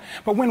on them.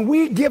 But when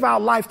we give our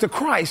life to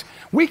Christ,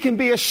 we can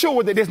be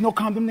assured that there's no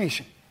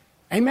condemnation.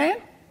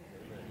 Amen?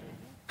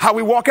 How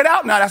we walk it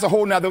out, now that's a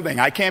whole nother thing.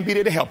 I can't be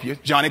there to help you.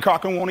 Johnny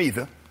Carter won't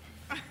either.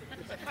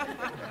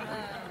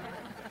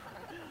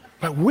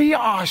 But we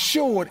are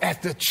assured as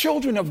the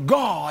children of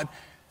God,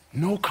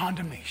 no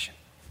condemnation.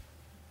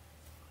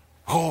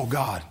 Oh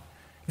God,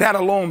 that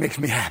alone makes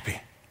me happy.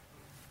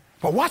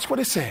 But watch what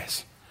it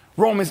says.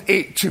 Romans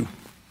 8:2.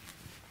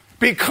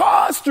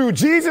 Because through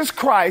Jesus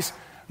Christ,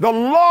 the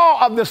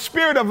law of the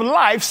Spirit of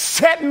life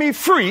set me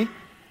free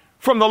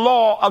from the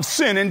law of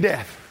sin and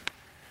death.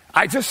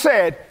 I just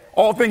said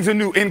all things are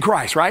new in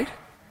Christ, right?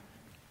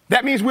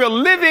 That means we're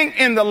living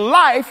in the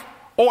life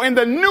or in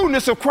the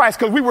newness of Christ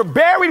because we were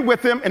buried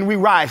with him and we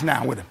rise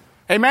now with him.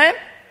 Amen?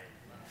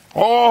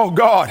 Oh,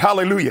 God.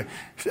 Hallelujah.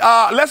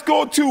 Let's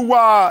go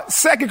to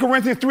 2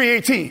 Corinthians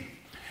 3:18.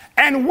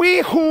 And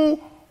we who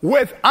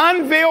with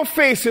unveiled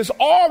faces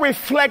all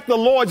reflect the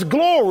Lord's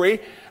glory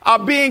are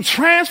being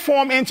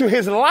transformed into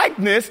his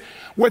likeness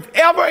with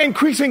ever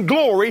increasing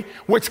glory,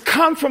 which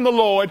comes from the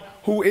Lord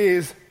who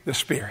is the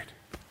Spirit.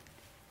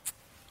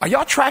 Are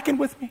y'all tracking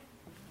with me?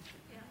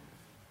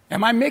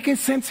 Am I making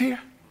sense here?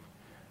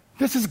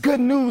 This is good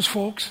news,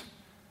 folks.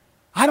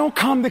 I don't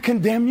come to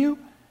condemn you.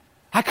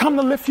 I come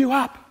to lift you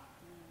up.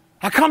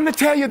 I come to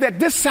tell you that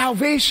this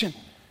salvation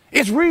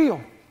is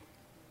real.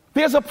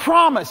 There's a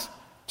promise.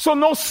 So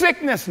no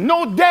sickness,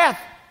 no death,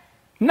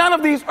 none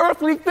of these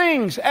earthly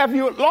things. Have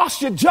you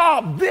lost your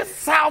job? This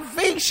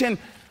salvation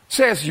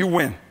says you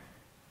win.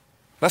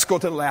 Let's go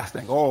to the last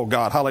thing. Oh,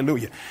 God,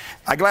 hallelujah.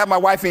 I'm glad my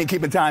wife ain't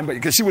keeping time,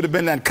 because she would have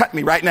been there and cut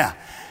me right now.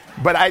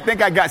 But I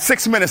think I got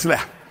 6 minutes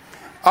left.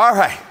 All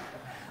right.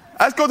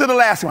 Let's go to the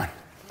last one.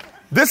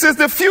 This is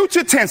the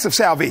future tense of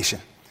salvation,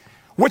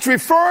 which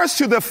refers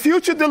to the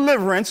future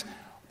deliverance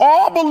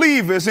all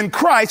believers in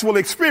Christ will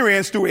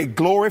experience through a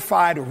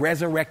glorified,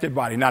 resurrected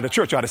body. Now, the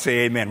church ought to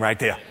say amen right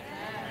there.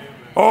 Amen.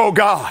 Oh,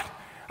 God.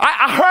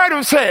 I heard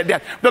him say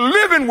that the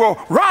living will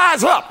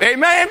rise up.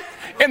 Amen.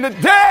 And the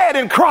dead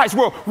in Christ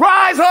will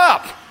rise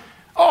up.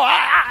 Oh,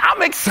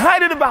 I'm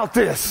excited about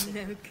this.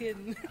 No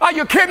kidding. Are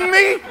you kidding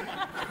me?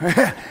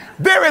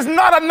 There is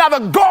not another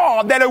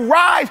God that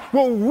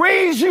will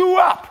raise you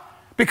up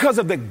because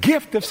of the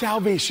gift of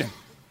salvation.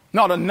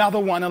 Not another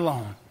one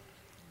alone.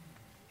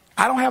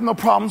 I don't have no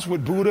problems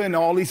with Buddha and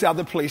all these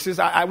other places.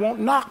 I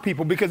won't knock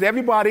people because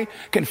everybody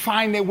can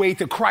find their way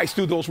to Christ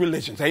through those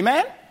religions.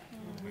 Amen?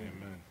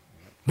 Amen.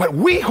 But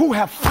we who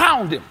have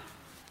found him,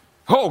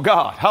 oh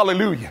God,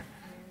 hallelujah.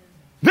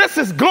 This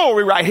is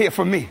glory right here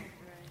for me.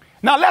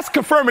 Now let's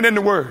confirm it in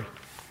the word.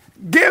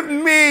 Give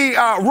me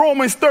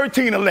Romans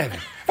 13:11.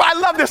 I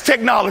love this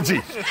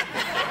technology.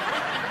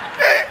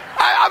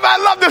 I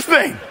love this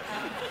thing.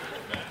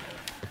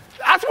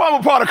 That's why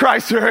I'm a part of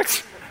Christ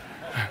Church.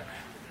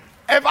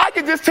 If I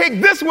could just take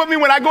this with me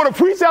when I go to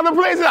preach other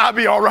places, I'll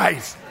be all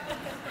right.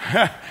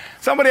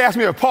 Somebody asked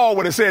me if Paul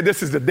would have said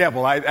this is the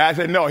devil. I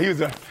said no, he was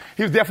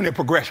definitely a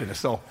progressionist,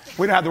 so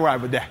we don't have to worry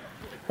about that.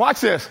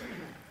 Watch this.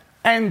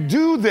 And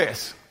do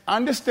this,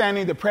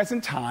 understanding the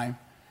present time,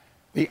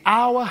 the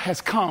hour has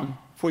come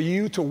for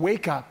you to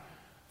wake up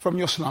from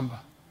your slumber.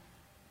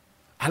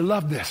 I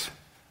love this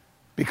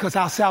because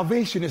our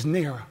salvation is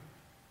nearer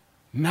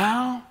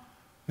now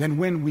than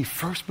when we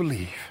first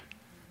believed.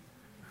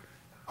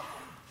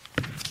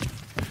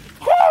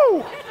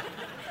 Woo!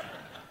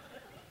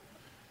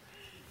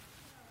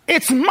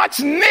 It's much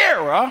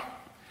nearer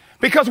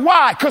because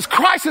why? Because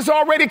Christ has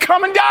already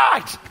come and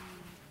died.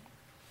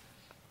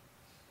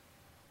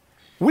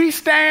 We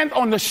stand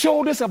on the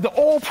shoulders of the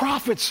old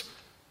prophets,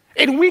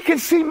 and we can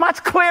see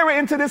much clearer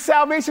into this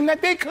salvation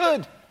that they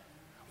could.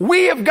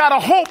 We have got a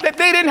hope that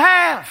they didn't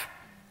have.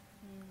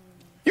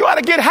 You ought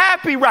to get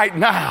happy right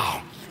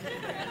now.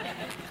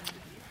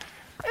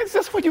 Is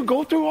this what you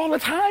go through all the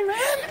time,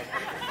 man?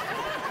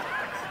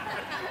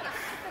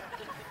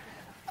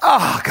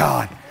 Oh,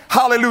 God.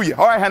 Hallelujah.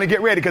 All right, honey,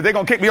 get ready because they're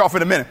going to kick me off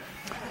in a minute.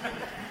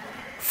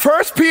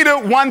 1 Peter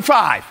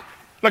 1:5.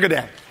 Look at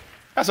that.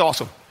 That's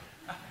awesome.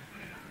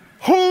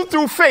 Who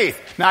through faith.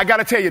 Now, I got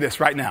to tell you this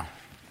right now.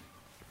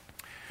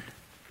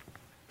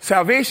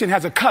 Salvation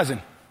has a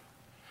cousin.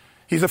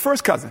 He's a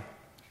first cousin.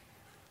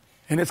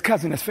 And his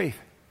cousin is faith.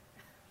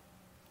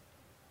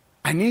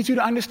 I need you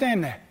to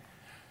understand that.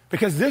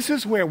 Because this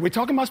is where we're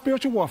talking about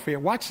spiritual warfare.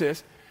 Watch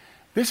this.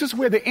 This is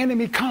where the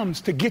enemy comes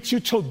to get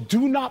you to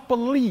do not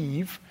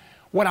believe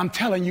what I'm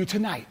telling you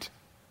tonight.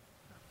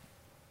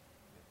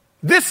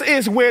 This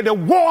is where the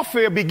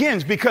warfare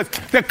begins because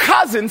the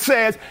cousin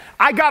says,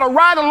 I got to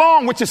ride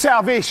along with your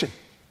salvation.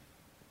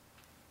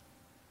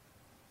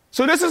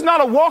 So this is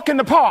not a walk in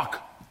the park.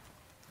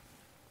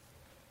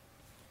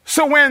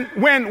 So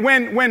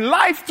when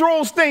life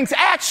throws things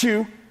at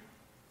you,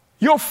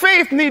 your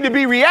faith need to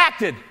be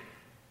reacted.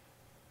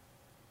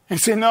 And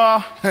say,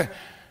 no,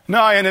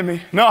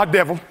 enemy, no,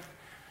 devil.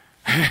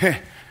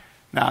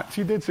 Now,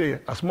 she did say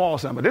a small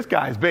son, but this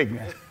guy is big,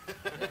 man.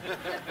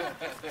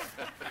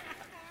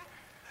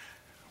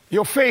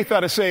 Your faith ought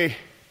to say,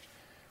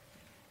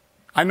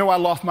 I know I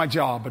lost my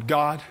job, but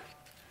God,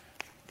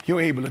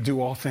 you're able to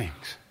do all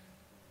things.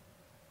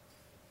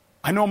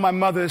 I know my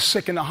mother is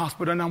sick in the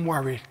hospital and I'm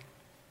worried.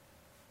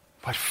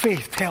 But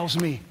faith tells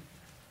me,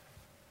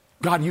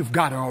 God, you've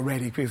got her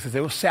already because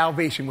their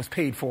salvation was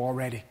paid for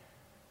already.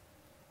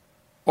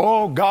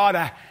 Oh,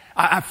 God,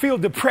 I feel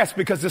depressed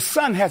because the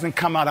sun hasn't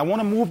come out. I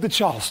want to move to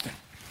Charleston,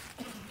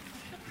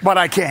 but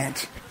I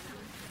can't.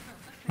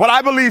 But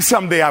I believe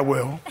someday I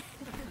will.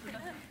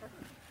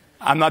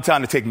 I'm not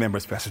trying to take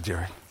members, Pastor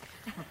Jared.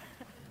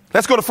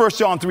 Let's go to 1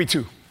 John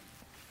 3:2.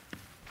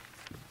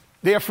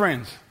 Dear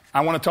friends,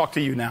 I want to talk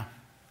to you now.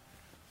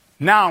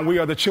 Now we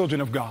are the children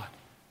of God.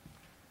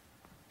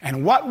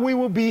 And what we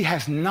will be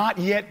has not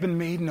yet been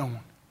made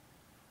known.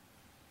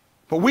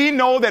 But we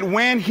know that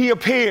when he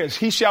appears,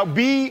 we shall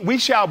be,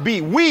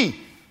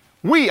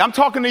 I'm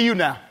talking to you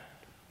now.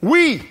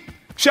 We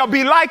shall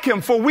be like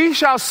him, for we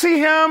shall see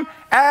him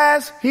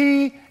as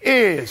he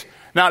is.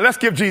 Now let's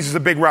give Jesus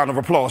a big round of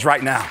applause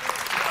right now.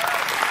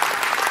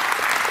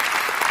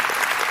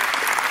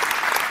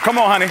 Come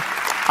on, honey.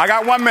 I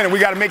got 1 minute. We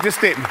got to make this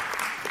statement.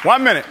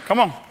 1 minute. Come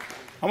on.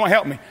 Come on,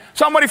 help me.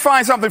 Somebody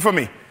find something for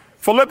me.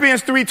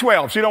 Philippians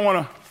 3:12. She don't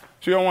want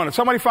to.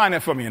 Somebody find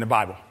that for me in the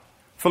Bible.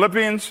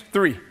 Philippians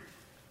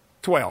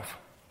 3:12.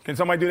 Can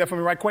somebody do that for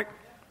me right quick?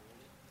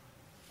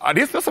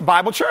 This is a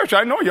Bible church.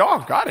 I know y'all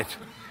got it.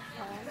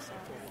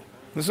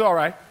 This is all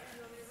right.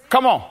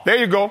 Come on. There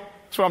you go.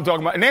 That's what I'm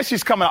talking about. And then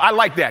she's coming out. I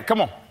like that.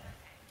 Come on.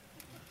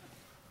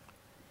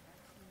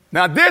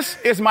 Now, this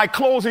is my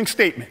closing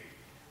statement.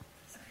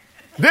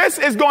 This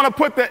is going to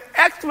put the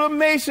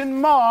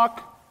exclamation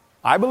mark,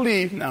 I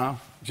believe. Now,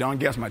 John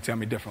Guest might tell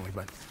me differently,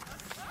 but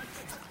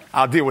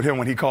I'll deal with him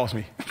when he calls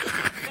me.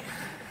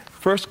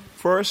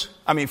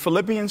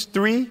 Philippians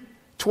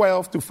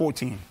 3:12 through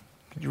 14.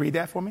 Could you read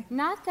that for me?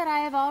 Not that I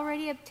have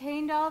already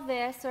obtained all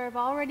this or have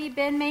already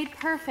been made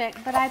perfect,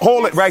 but I've...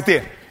 Hold it right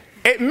there.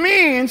 It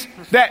means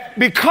that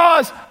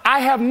because I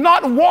have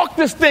not walked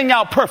this thing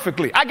out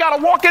perfectly, I got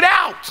to walk it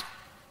out.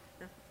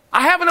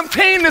 I haven't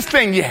obtained this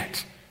thing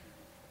yet.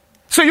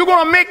 So you're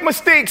going to make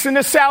mistakes in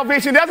this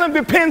salvation. It doesn't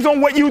depend on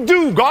what you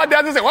do. God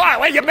doesn't say,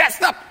 well, you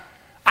messed up.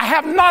 I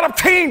have not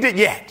obtained it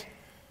yet.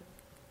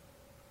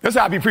 That's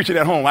how I be preaching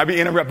at home. I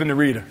be interrupting the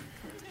reader.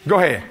 Go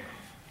ahead.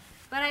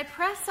 But I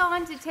press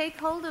on to take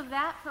hold of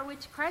that for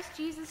which Christ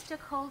Jesus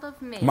took hold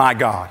of me. My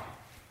God.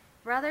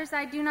 Brothers,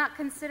 I do not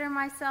consider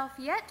myself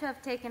yet to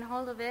have taken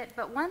hold of it,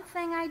 but one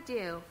thing I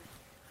do,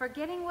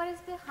 forgetting what is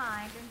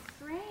behind and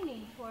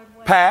straining toward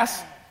what Past.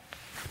 is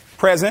ahead.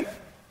 Present.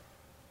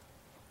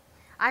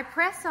 I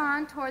press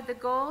on toward the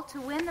goal to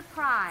win the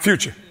prize.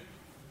 Future.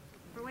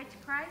 For which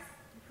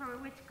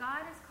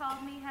God has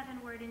called me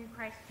heavenward in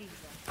Christ Jesus.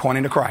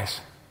 Pointing to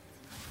Christ.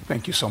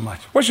 Thank you so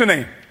much. What's your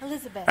name?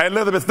 Elizabeth. Hey,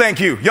 Elizabeth,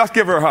 thank you. Y'all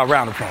give her a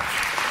round of applause.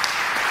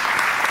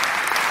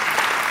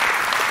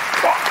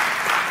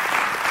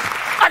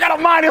 I got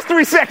a minus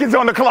 3 seconds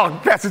on the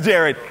clock, Pastor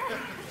Jared.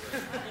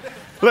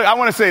 Look, I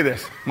want to say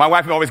this. My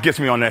wife always gets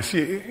me on this.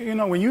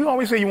 When you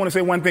always say you want to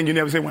say one thing, you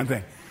never say one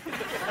thing.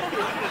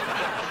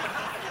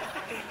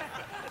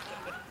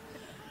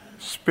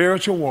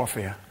 Spiritual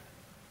warfare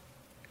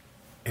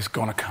is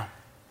going to come.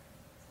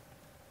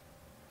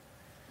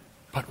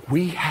 But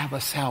we have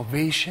a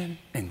salvation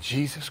in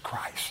Jesus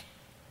Christ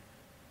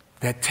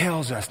that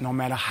tells us no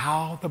matter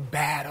how the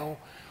battle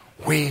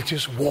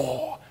wages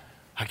war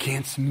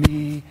against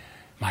me,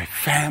 my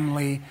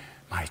family,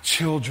 my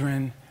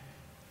children,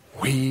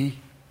 we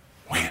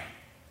win.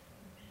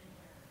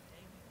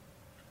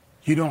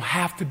 You don't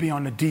have to be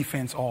on the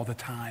defense all the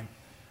time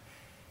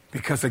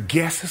because a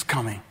guest is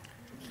coming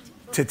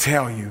to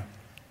tell you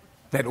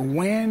that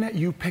when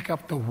you pick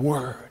up the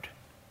word,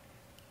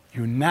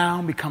 you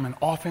now become an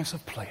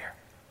offensive player.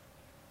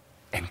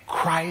 And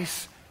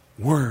Christ's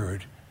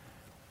word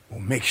will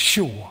make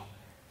sure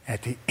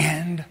at the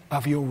end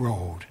of your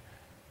road,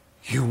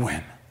 you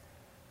win.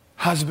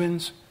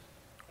 Husbands,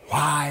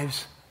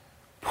 wives,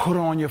 put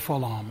on your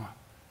full armor.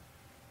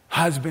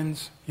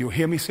 Husbands, you'll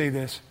hear me say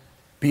this,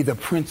 be the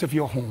prince of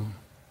your home.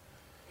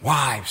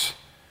 Wives,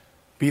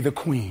 be the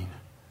queen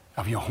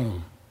of your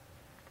home.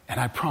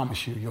 And I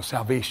promise you, your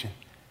salvation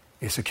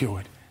is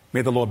secured.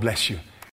 May the Lord bless you.